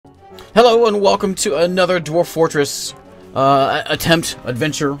Hello and welcome to another Dwarf Fortress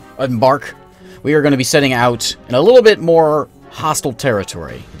adventure, embark. We are going to be setting out in a little bit more hostile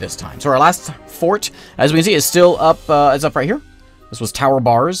territory this time. So our last fort, as we can see, is still up. It's up right here. This was Tower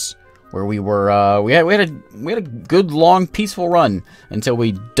Bars, where we were. We had a good, long, peaceful run until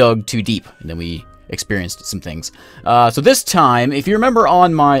we dug too deep, and then we experienced some things. So this time, if you remember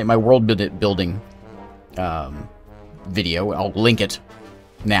on my world building video, I'll link it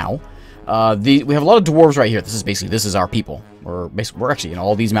now. We have a lot of dwarves right here. This is our people. We're actually in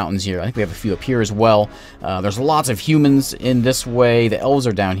all these mountains here. I think we have a few up here as well. There's lots of humans in this way. The elves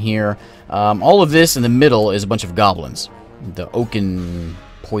are down here. All of this in the middle is a bunch of goblins. The Oaken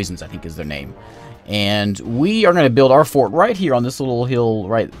Poisons, I think, is their name. And we are going to build our fort right here on this little hill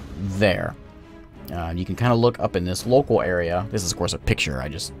right there. You can kind of look up in this local area. This is, of course, a picture I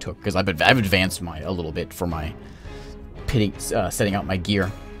just took because I've advanced a little bit for my setting out my gear.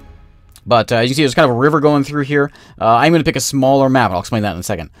 But as you can see, there's kind of a river going through here. I'm going to pick a smaller map. I'll explain that in a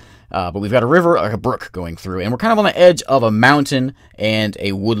second. But we've got a river, like a brook, going through. And we're kind of on the edge of a mountain and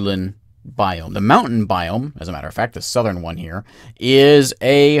a woodland biome. The mountain biome, as a matter of fact, the southern one here, is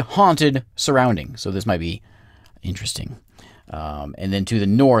a haunted surrounding. So this might be interesting. And then to the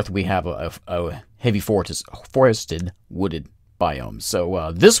north, we have a heavy forested, wooded biome.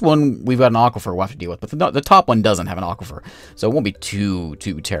 So this one, we've got an aquifer we'll have to deal with. But the top one doesn't have an aquifer. So it won't be too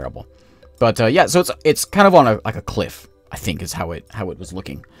terrible. But yeah, so it's kind of on like a cliff, I think, is how it was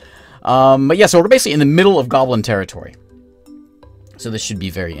looking. But yeah, so we're basically in the middle of goblin territory. So this should be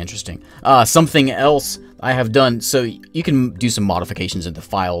very interesting. Something else I have done, so you can do some modifications into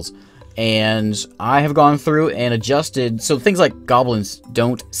files. And I have gone through and adjusted, so things like goblins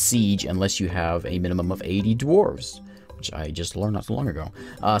don't siege unless you have a minimum of 80 dwarves, which I just learned not so long ago.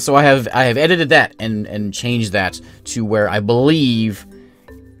 So I have edited that and changed that to where I believe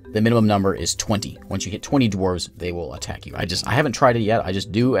the minimum number is 20. Once you hit 20 dwarves, they will attack you. I haven't tried it yet. I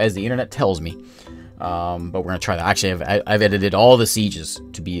just do as the internet tells me. But we're gonna try that. Actually, I've edited all the sieges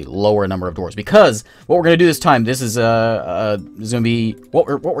to be lower number of dwarves because what we're gonna do this time. This is gonna be what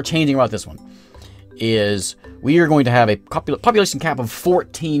we're changing about this one is we are going to have a population cap of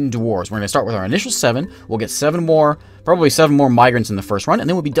 14 dwarves. We're gonna start with our initial 7. We'll get 7 more, probably 7 more migrants in the first run, and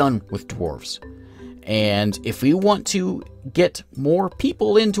then we'll be done with dwarves. And if we want to get more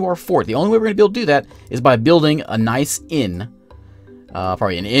people into our fort, the only way we're going to be able to do that is by building a nice inn,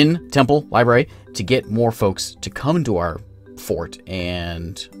 probably an inn, temple, library, to get more folks to come to our fort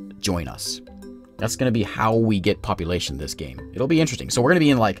and join us. That's going to be how we get population this game. It'll be interesting. So we're going to be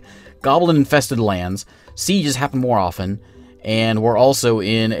in like goblin-infested lands. Sieges happen more often. And we're also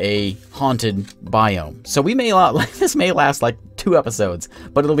in a haunted biome. So we may this may last like 2 episodes,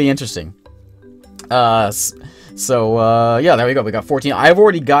 but it'll be interesting. Yeah, there we go. We got 14. I've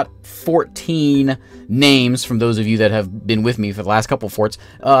already got 14 names from those of you that have been with me for the last couple of forts.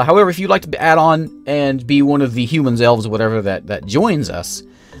 However, if you'd like to add on and be one of the humans, elves, whatever that joins us,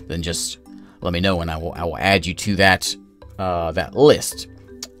 then just let me know and I will add you to that list.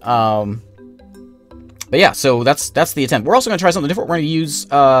 But yeah, so that's the attempt. We're also going to try something different. We're going to use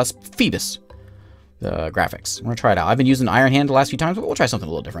Phoebus, the graphics. We're going to try it out. I've been using Iron Hand the last few times, but we'll try something a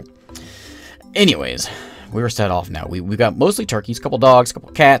little different. Anyways, we were set off now. We've got mostly turkeys, a couple dogs, a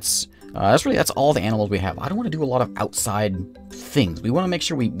couple cats. That's all the animals we have. I don't want to do a lot of outside things. We want to make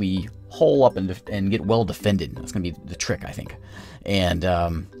sure we hole up and get well defended. That's going to be the trick, I think. And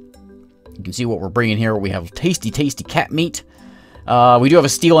you can see what we're bringing here. We have tasty cat meat. We do have a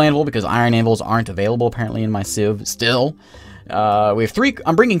steel anvil because iron anvils aren't available apparently in my Civ still. We have 3.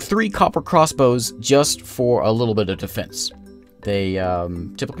 I'm bringing 3 copper crossbows just for a little bit of defense. They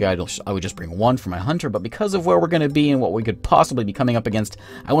typically I would just bring 1 for my hunter, but because of where we're going to be and what we could possibly be coming up against,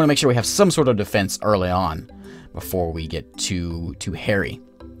 I want to make sure we have some sort of defense early on before we get too hairy.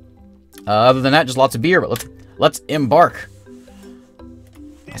 Other than that, just lots of beer. But let's embark.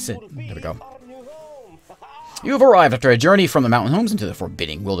 That's it. There we go. You have arrived after a journey from the mountain homes into the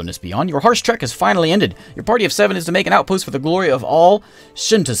forbidding wilderness beyond. Your harsh trek has finally ended. Your party of 7 is to make an outpost for the glory of all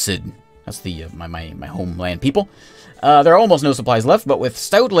Shintasid. That's the my homeland people. There are almost no supplies left, but with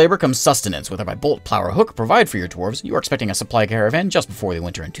stout labor comes sustenance. Whether by bolt, plow, or hook, provide for your dwarves. You are expecting a supply caravan just before the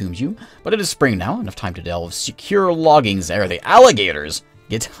winter entombs you, but it is spring now, enough time to delve secure loggings ere the alligators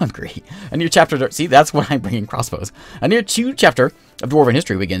get hungry. A new chapter, see, that's when I'm bringing crossbows. A new chapter of Dwarven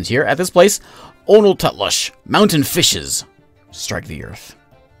history begins here. At this place, Onal Tutlush, mountain fishes strike the earth.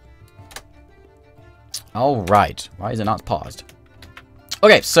 All right, why is it not paused?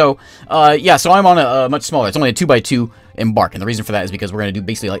 Okay, so, yeah, so I'm on a much smaller, it's only a 2x2 embark, and the reason for that is because we're going to do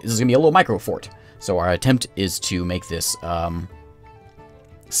basically, like, this is going to be a little micro fort. So our attempt is to make this,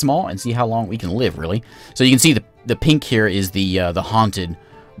 small and see how long we can live, really. So you can see the pink here is the haunted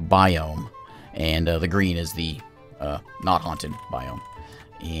biome, and the green is the not haunted biome.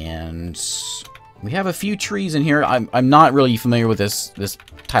 And we have a few trees in here. I'm not really familiar with this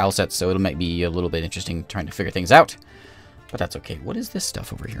tile set, so it might be a little bit interesting trying to figure things out. But that's okay. What is this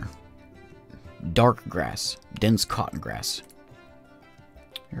stuff over here? Dark grass. Dense cotton grass.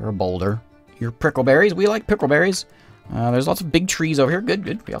 You're a boulder. You're prickleberries. We like prickleberries. There's lots of big trees over here. Good,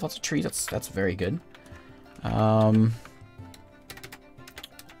 good. We have lots of trees. That's very good.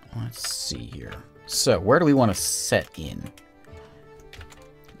 Let's see here. So, where do we want to set in?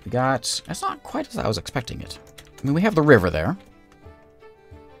 We got... That's not quite as I was expecting it. I mean, we have the river there.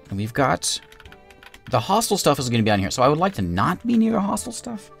 And we've got... The hostile stuff is going to be down here. So I would like to not be near the hostile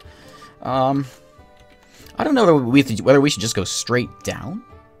stuff. I don't know whether we should just go straight down.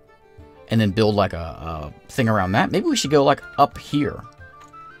 And then build like a thing around that. Maybe we should go like up here.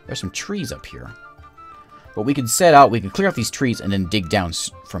 There's some trees up here. But we could set out, we can clear out these trees and then dig down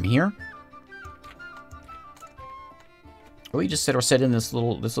from here. Or we just set in this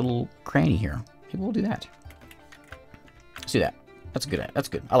little cranny here. Maybe we'll do that. Let's do that. That's good. That's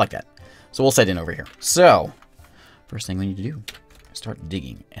good. I like that. So we'll set in over here. So, first thing we need to do is start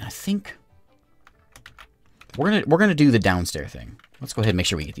digging. And I think we're gonna do the downstairs thing. Let's go ahead and make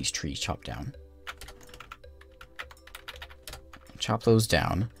sure we get these trees chopped down. Chop those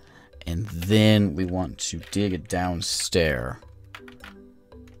down. And then we want to dig it downstairs.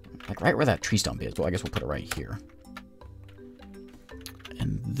 Like right where that tree stump is. Well, I guess we'll put it right here.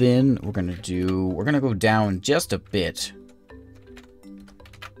 And then we're gonna go down just a bit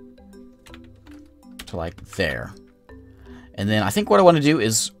to like there. And then I think what I want to do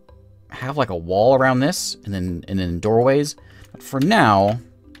is have like a wall around this and then doorways. But for now,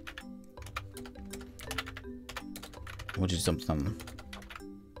 we'll do something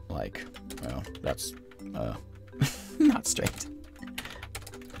like, well, that's not straight.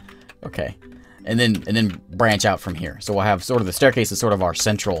 Okay. And then branch out from here. So we'll have sort of the staircase is sort of our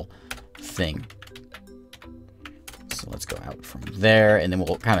central thing. So let's go out from there, and then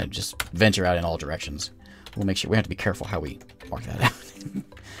we'll kind of just venture out in all directions. We'll make sure we have to be careful how we mark that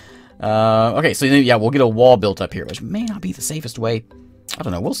out. Okay, so then, yeah, we'll get a wall built up here, which may not be the safest way. I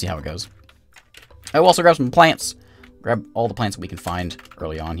don't know. We'll see how it goes. I will also grab some plants. Grab all the plants that we can find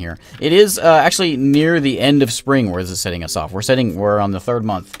early on here. It is actually near the end of spring where this is setting us off. We're on the 3rd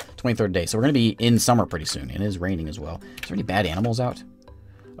month, 23rd day, so we're going to be in summer pretty soon. It is raining as well. Is there any bad animals out?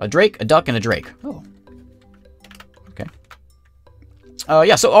 A drake, a duck, and a drake. Oh. Okay.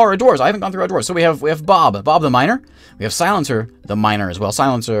 Yeah, so our dwarves. I haven't gone through our dwarves. So we have Bob the miner. We have Silencer the miner as well.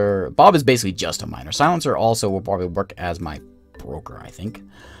 Silencer, Bob is basically just a miner. Silencer also will probably work as my broker, I think.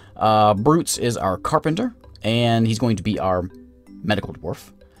 Brutes is our carpenter. And he's going to be our medical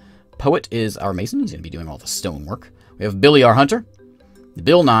dwarf. Poet is our mason. He's going to be doing all the stone work. We have Billy, our hunter.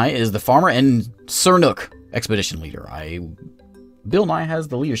 Bill Nye is the farmer. And Sir Nook, expedition leader. Bill Nye has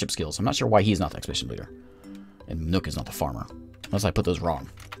the leadership skills. I'm not sure why he's not the expedition leader. And Nook is not the farmer. Unless I put those wrong.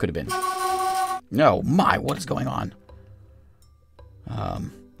 Could have been. No, what is going on?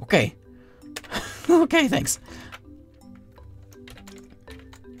 Okay. Okay, thanks.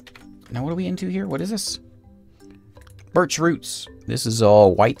 Now what are we into here? What is this? Birch roots. This is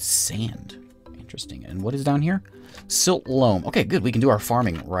all white sand. Interesting. And what is down here? Silt loam. Okay, good. We can do our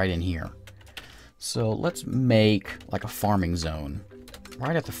farming right in here. So let's make like a farming zone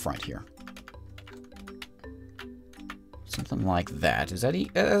right at the front here. Something like that. Is that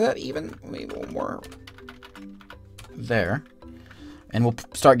even? Maybe a little more there. And we'll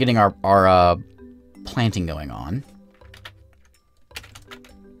start getting our planting going on.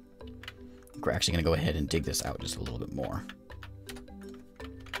 We're actually going to go ahead and dig this out just a little bit more.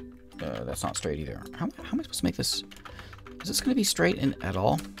 That's not straight either. How am I supposed to make this? Is this going to be straight at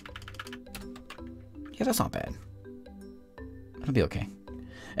all? Yeah, that's not bad. That'll be okay.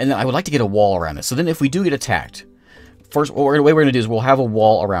 And then I would like to get a wall around this. So then if we do get attacked, first, the way we're going to do is we'll have a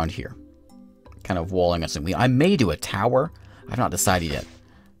wall around here. Kind of walling us in. I may do a tower. I've not decided yet.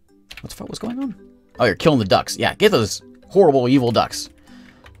 What's going on? Oh, you're killing the ducks. Yeah, get those horrible, evil ducks.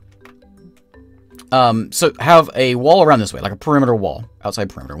 So have a wall around this way, like a perimeter wall, outside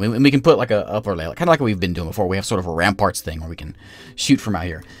perimeter. We can put like a upper layer, kind of like what we've been doing before. We have sort of a ramparts thing where we can shoot from out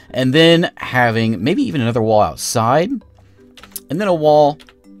here. And then having maybe even another wall outside, and then a wall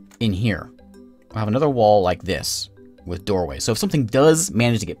in here. We'll have another wall like this with doorways. So if something does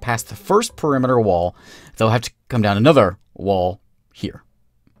manage to get past the first perimeter wall, they'll have to come down another wall here.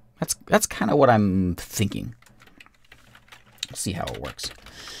 That's kind of what I'm thinking. Let's see how it works.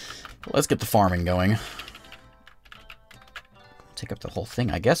 Let's get the farming going. take up the whole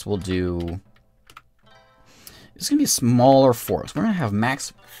thing. I guess we'll do... It's going to be a smaller forest. We're going to have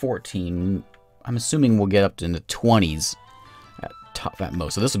max 14. I'm assuming we'll get up to the 20s at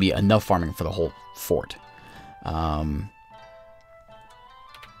most. So this will be enough farming for the whole fort. I'm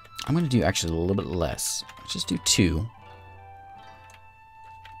going to do actually a little bit less. Let's just do 2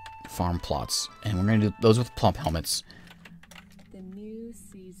 farm plots. And we're going to do those with plump helmets. The new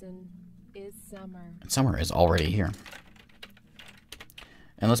season is summer. And summer is already here.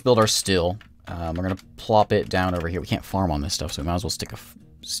 And let's build our still. We're going to plop it down over here. We can't farm on this stuff, so we might as well stick a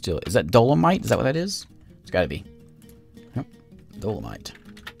still. Is that dolomite? Is that what that is? It's got to be. Yep. Dolomite.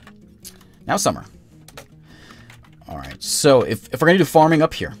 Now summer. Alright, so if we're going to do farming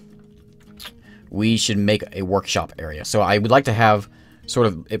up here, we should make a workshop area. So I would like to have sort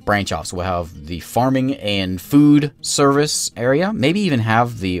of it branch off. So we'll have the farming and food service area. Maybe even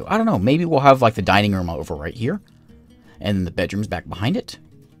have the, I don't know, maybe we'll have like the dining room over right here. And then the bedrooms back behind it.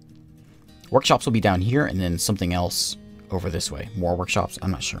 Workshops will be down here, and then something else over this way. More workshops?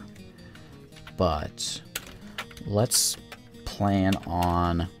 I'm not sure. But let's plan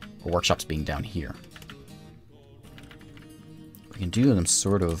on workshops being down here. We can do them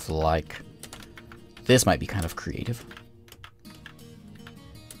sort of like... This might be kind of creative.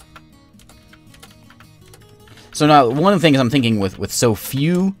 So now, one of the things I'm thinking with so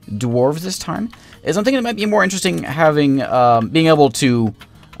few dwarves this time is I'm thinking it might be more interesting having being able to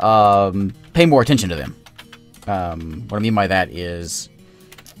pay more attention to them. What I mean by that is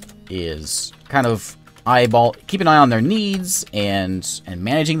kind of keep an eye on their needs and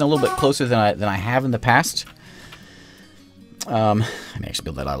managing them a little bit closer than I have in the past. I may actually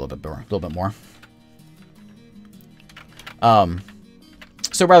build that out a little bit more.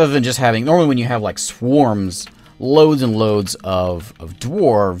 So rather than just having, normally when you have like swarms, loads and loads of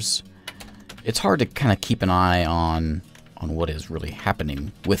dwarves, it's hard to kind of keep an eye on what is really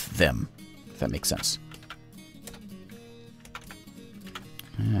happening with them, if that makes sense.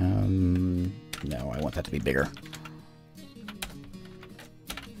 No, I want that to be bigger.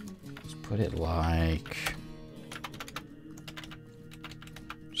 Let's put it like...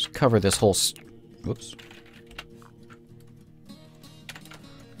 Just cover this whole... Whoops.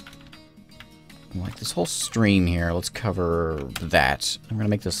 Like this whole stream here. Let's cover that. I'm going to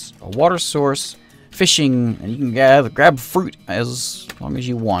make this a water source. Fishing, and you can grab fruit as long as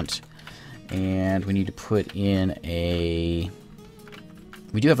you want. And we need to put in a...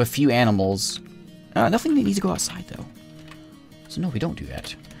 We do have a few animals. Nothing that needs to go outside, though. So no, we don't do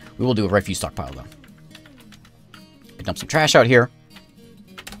that. We will do a refuse stockpile, though. We can dump some trash out here.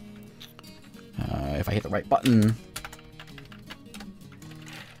 If I hit the right button...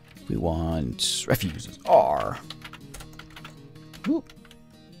 We want refuse R. Whoop.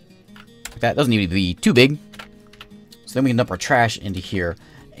 That doesn't need to be too big. So then we can dump our trash into here.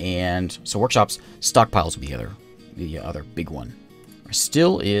 And so workshops, stockpiles will be the other big one. Our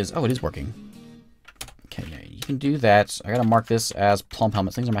still is... Oh, it is working. Okay, yeah, you can do that. I gotta mark this as plump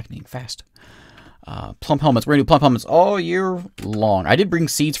helmets. Things are making fast. Plump helmets. We're gonna do plump helmets all year long. I did bring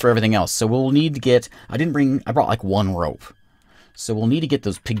seeds for everything else. So we'll need to get... I brought like 1 rope. So we'll need to get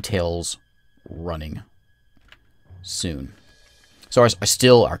those pigtails running soon. So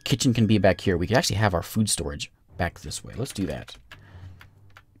our kitchen can be back here. We can actually have our food storage back this way. Let's do that.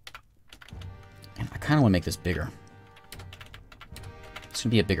 And I kind of want to make this bigger. It's going to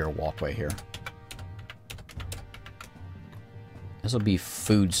be a bigger walkway here. This will be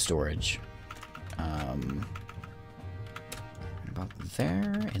food storage. About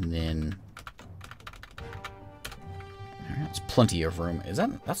there, and then... That's plenty of room.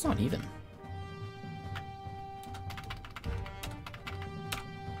 That's not even.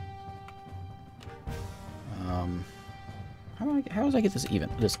 How does I get this even?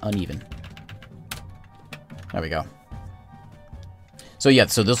 This uneven. There we go. So yeah,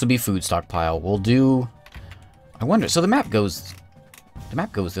 so this will be food stockpile. We'll do... I wonder, so the map goes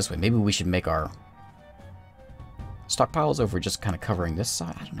this way. Maybe we should make our stockpiles over just kind of covering this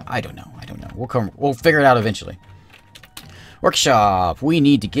side. I don't know. We'll figure it out eventually. Workshop. We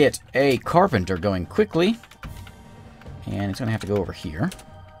need to get a carpenter going quickly. And it's going to have to go over here.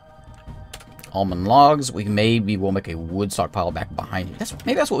 Almond logs. Maybe we'll make a wood stockpile back behind you.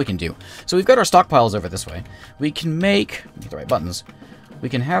 Maybe that's what we can do. So we've got our stockpiles over this way. We can make... Get the right buttons. We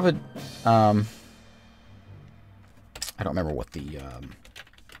can have a... I don't remember what the...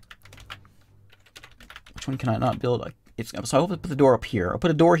 Which one can I not build? So I'll put the door up here. I'll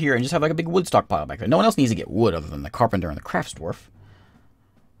put a door here and just have like a big wood stockpile back there. No one else needs to get wood other than the carpenter and the crafts dwarf.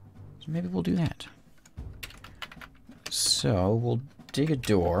 So maybe we'll do that. So we'll dig a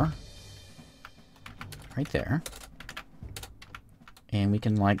door right there. And we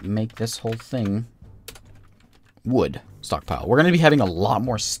can, like, make this whole thing wood stockpile. We're going to be having a lot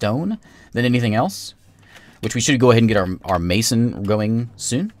more stone than anything else, which we should go ahead and get our mason going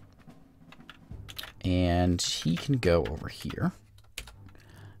soon. And he can go over here.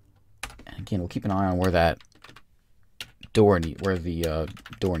 And again, we'll keep an eye on where that door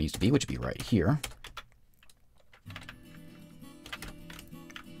door needs to be, which would be right here.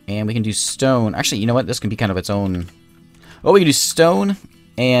 And we can do stone. Actually, you know what? This can be kind of its own. Oh, we can do stone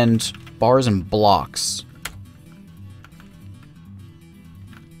and bars and blocks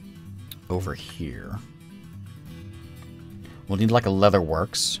over here. We'll need like a leather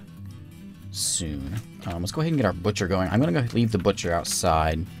works soon. Let's go ahead and get our butcher going. I'm going to go leave the butcher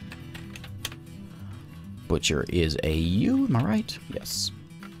outside. Butcher is a U, am I right? Yes.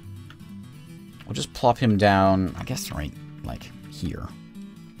 We'll just plop him down, I guess, right, like, here.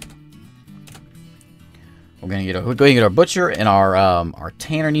 We're going to go ahead and get our butcher, and our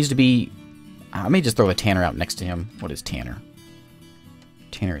tanner needs to be... I may just throw the tanner out next to him. What is tanner?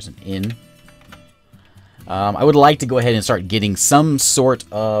 Tanner is an inn. I would like to go ahead and start getting some sort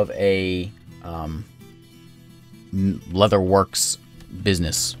of a leatherworks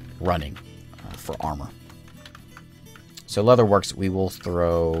business running for armor. So leatherworks, we will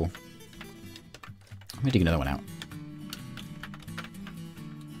throw... Let me dig another one out.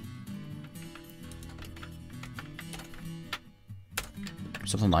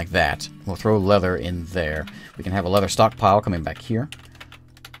 Something like that. We'll throw leather in there. We can have a leather stockpile coming back here.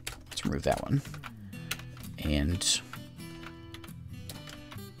 Let's remove that one. And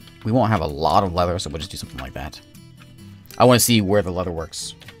we won't have a lot of leather, so we'll just do something like that. I want to see where the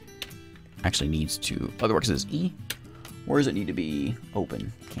leatherworks actually needs to... Leatherworks is E. Where does it need to be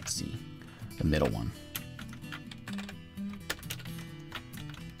open? Can't see. The middle one.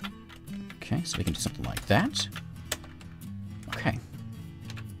 Okay, so we can do something like that. Okay.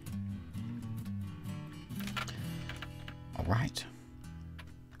 Alright.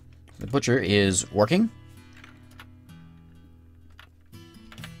 The butcher is working.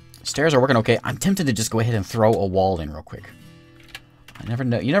 Stairs are working okay. I'm tempted to just go ahead and throw a wall in real quick. I never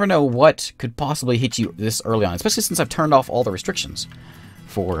know. You never know what could possibly hit you this early on, especially since I've turned off all the restrictions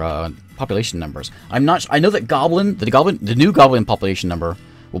for population numbers. I'm not. I know that the new goblin population number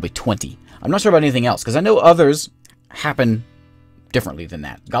will be 20. I'm not sure about anything else because I know others happen differently than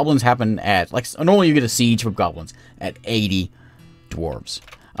that. Goblins happen at normally you get a siege of goblins at 80 dwarves,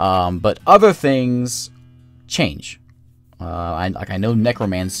 but other things change. I know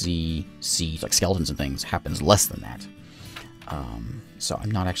necromancy siege, like skeletons and things, happens less than that. So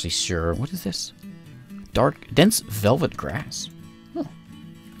I'm not actually sure. What is this? Dense velvet grass. Oh.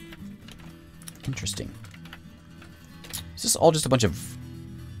 Interesting. Is this all just a bunch of...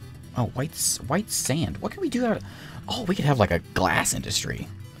 Oh, white sand. What can we do out of... Oh, we could have like a glass industry.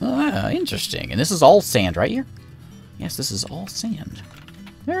 Ah, interesting. And this is all sand right here? Yes, this is all sand.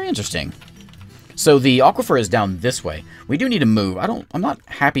 Very interesting. So the aquifer is down this way. We do need to move. I'm not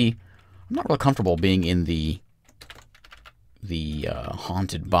happy. I'm not real comfortable being in the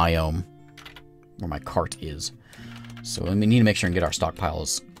haunted biome where my cart is. So we need to make sure and get our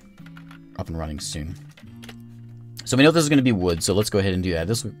stockpiles up and running soon. So we know this is going to be wood, so let's go ahead and do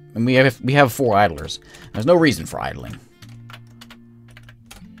that. And we have 4 idlers. There's no reason for idling.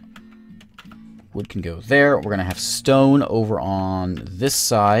 Wood can go there. We're going to have stone over on this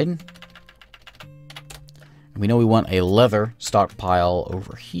side. And we know we want a leather stockpile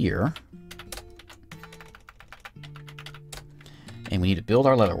over here. And we need to build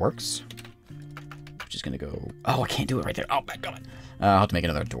our leatherworks. Which is going to go... Oh, I can't do it right there. Oh, my God. I'll have to make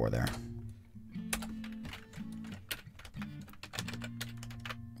another door there.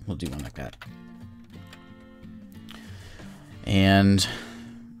 We'll do one like that. And...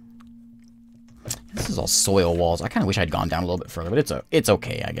 This is all soil walls. I kind of wish I'd gone down a little bit further, but it's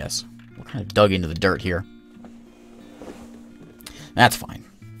okay, I guess. We're kind of dug into the dirt here. That's fine.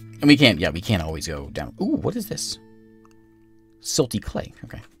 And we can't always go down. Ooh, what is this? Silty clay.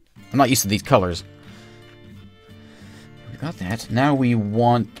 Okay. I'm not used to these colors. We got that. Now we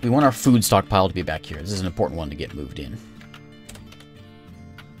want our food stockpile to be back here. This is an important one to get moved in.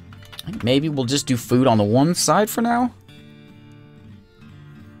 I think maybe we'll just do food on the one side for now.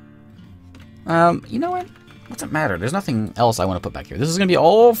 You know what? What's it matter? There's nothing else I want to put back here. This is going to be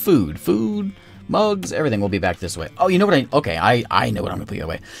all food. Food, mugs, everything will be back this way. Oh, you know what I know what I'm going to put the other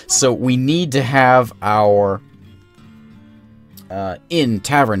way. So we need to have our inn,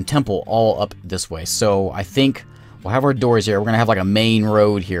 tavern, temple all up this way. So I think we'll have our doors here. We're going to have like a main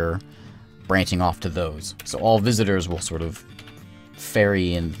road here branching off to those. So all visitors will sort of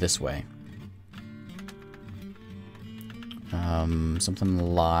ferry in this way. Something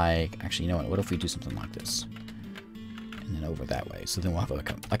like... Actually, you know what? What if we do something like this? And then over that way. So then we'll have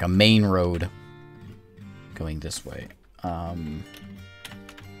like a main road going this way.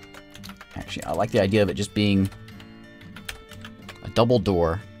 Actually, I like the idea of it just being a double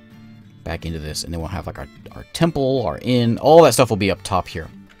door back into this. And then we'll have like our temple, our inn. All that stuff will be up top here.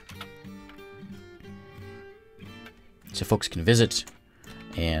 So folks can visit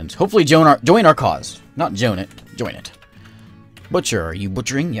and hopefully join our cause. Not join it. Join it. Butcher. Are you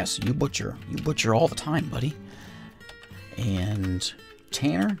butchering? Yes, you butcher. You butcher all the time, buddy. And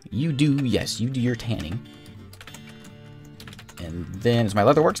tanner, you do, yes, you do your tanning. And then, is my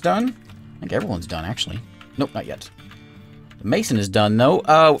leatherworks done? I think everyone's done, actually. Nope, not yet. The mason is done,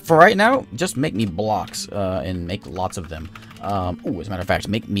 though. For right now, just make me blocks and make lots of them. Ooh, as a matter of fact,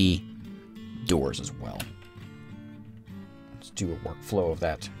 make me doors as well. Let's do a workflow of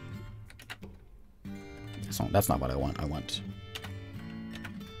that. That's not what I want. I want...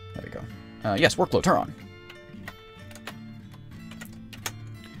 There we go. Yes, workflow, turn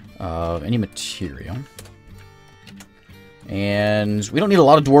on. Any material. And we don't need a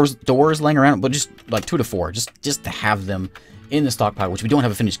lot of doors laying around, but just like 2 to 4, just to have them in the stockpile, which we don't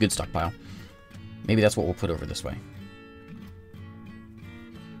have a finished goods stockpile. Maybe that's what we'll put over this way.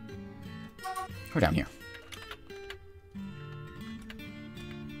 Go down here.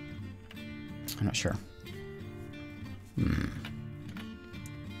 I'm not sure. I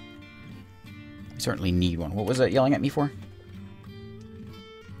certainly need one. What was that yelling at me for?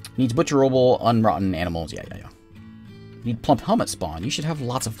 Needs butcherable, unrotten animals. Yeah. Need plump helmet spawn. You should have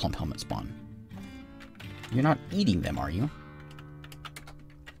lots of plump helmet spawn. You're not eating them, are you?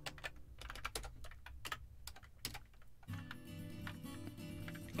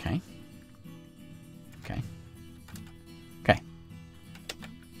 Okay.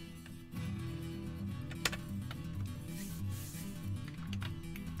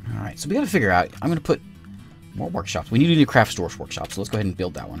 Alright, so we gotta figure out... I'm gonna put more workshops. We need to do craft stores workshop, so let's go ahead and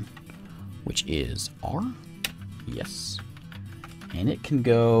build that one. Which is R. Yes. And it can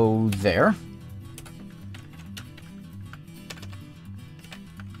go there.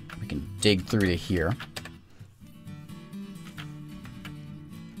 We can dig through to here.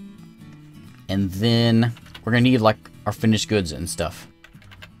 And then we're gonna need like our finished goods and stuff.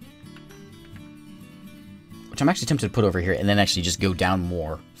 Which I'm actually tempted to put over here and then actually just go down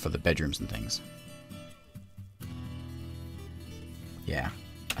more for the bedrooms and things. Yeah.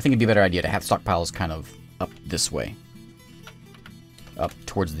 I think it'd be a better idea to have stockpiles kind of up this way. Up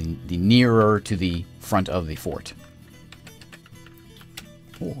towards the nearer to the front of the fort.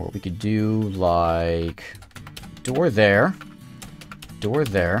 Or we could do like door there,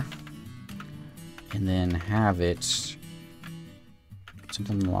 and then have it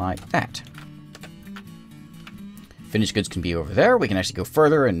something like that. Finished goods can be over there. We can actually go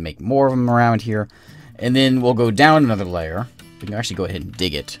further and make more of them around here. And then we'll go down another layer. We can actually go ahead and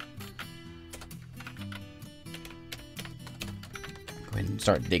dig it. Go ahead and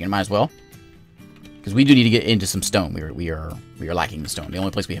start digging. Might as well. Because we do need to get into some stone. We are lacking the stone. The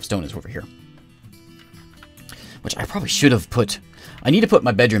only place we have stone is over here. Which I probably should have put... I need to put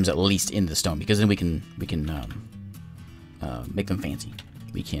my bedrooms at least in the stone. Because then we can make them fancy.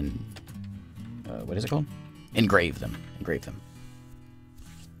 We can... what is it called? Engrave them.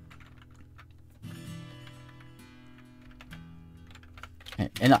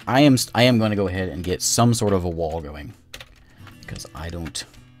 And I am going to go ahead and get some sort of a wall going. Because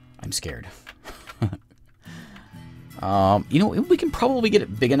I'm scared. You know, we can probably get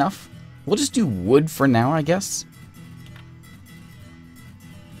it big enough. We'll just do wood for now, I guess.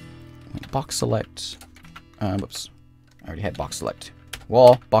 Box select. Whoops. I already had box select.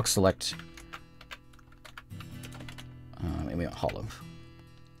 Wall, box select. And we got hollow.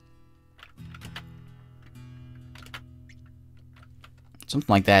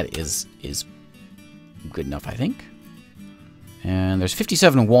 Something like that is good enough, I think. And there's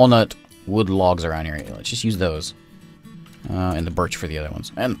 57 walnut wood logs around here. Let's just use those. And the birch for the other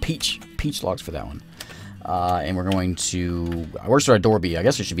ones. And peach logs for that one. And we're going to... Where's our door be? I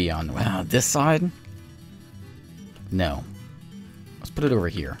guess it should be on this side? No. Let's put it over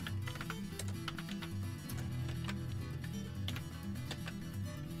here.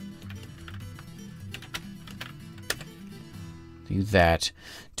 Do that.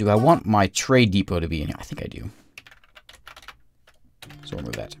 Do I want my trade depot to be in here? I think I do. So we'll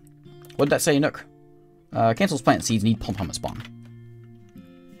remove that. What did that say, Nook? Cancels plant seeds need plump helmet spawn.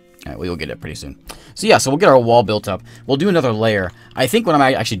 Alright, we will get it pretty soon. So yeah, so we'll get our wall built up. We'll do another layer. I think what I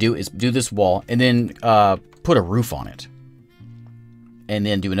might actually do is do this wall and then put a roof on it. and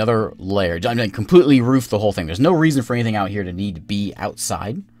then do another layer. I'm going to completely roof the whole thing. There's no reason for anything out here to need to be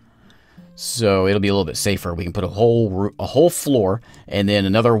outside. So it'll be a little bit safer. We can put a whole floor and then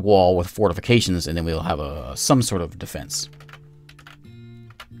another wall with fortifications, and then we'll have some sort of defense.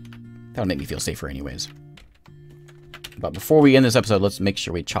 That'll make me feel safer anyways. But before we end this episode, let's make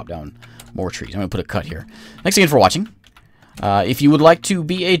sure we chop down more trees. I'm going to put a cut here. Thanks again for watching. If you would like to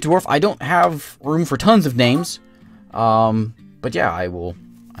be a dwarf, I don't have room for tons of names. But yeah, I will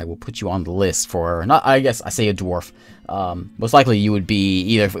put you on the list for, not, I guess I say a dwarf. Most likely you would be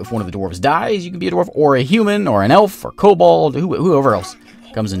either, if one of the dwarves dies, you can be a dwarf, or a human, or an elf, or kobold, whoever else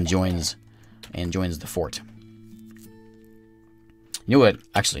comes and joins the fort. You know what?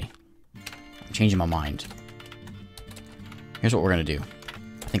 Actually, I'm changing my mind. Here's what we're gonna do.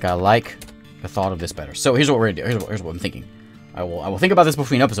 I think I like the thought of this better. So here's what we're gonna do. Here's what I'm thinking. I will think about this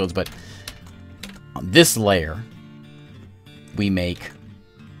between episodes, but on this layer, we make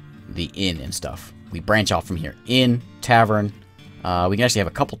the inn and stuff. We branch off from here. Inn, tavern. We can actually have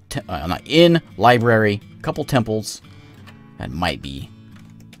a couple, not inn, library, couple temples. That might be.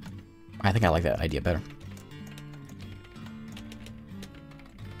 I think I like that idea better.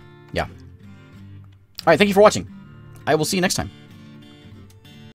 Yeah. All right. Thank you for watching. I will see you next time.